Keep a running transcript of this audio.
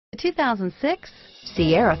2006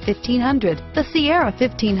 Sierra 1500. The Sierra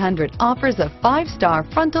 1500 offers a 5-star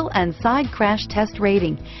frontal and side crash test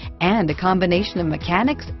rating and a combination of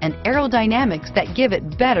mechanics and aerodynamics that give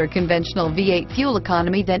it better conventional V8 fuel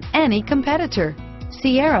economy than any competitor.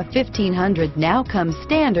 Sierra 1500 now comes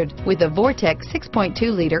standard with a Vortec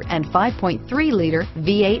 6.2-liter and 5.3-liter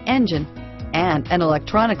V8 engine and an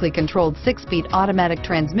electronically controlled 6-speed automatic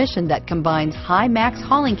transmission that combines high max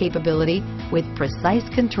hauling capability with precise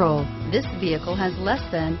control. This vehicle has less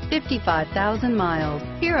than 55,000 miles.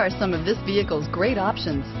 Here are some of this vehicle's great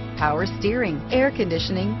options: power steering, air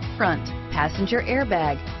conditioning, front, passenger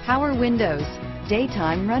airbag, power windows,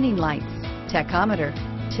 daytime running lights, tachometer,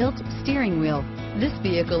 tilt steering wheel. This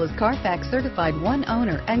vehicle is CARFAX certified one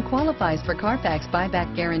owner and qualifies for CARFAX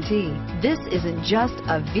buyback guarantee. This isn't just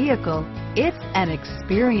a vehicle, it's an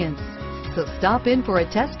experience. So stop in for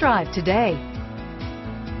a test drive today.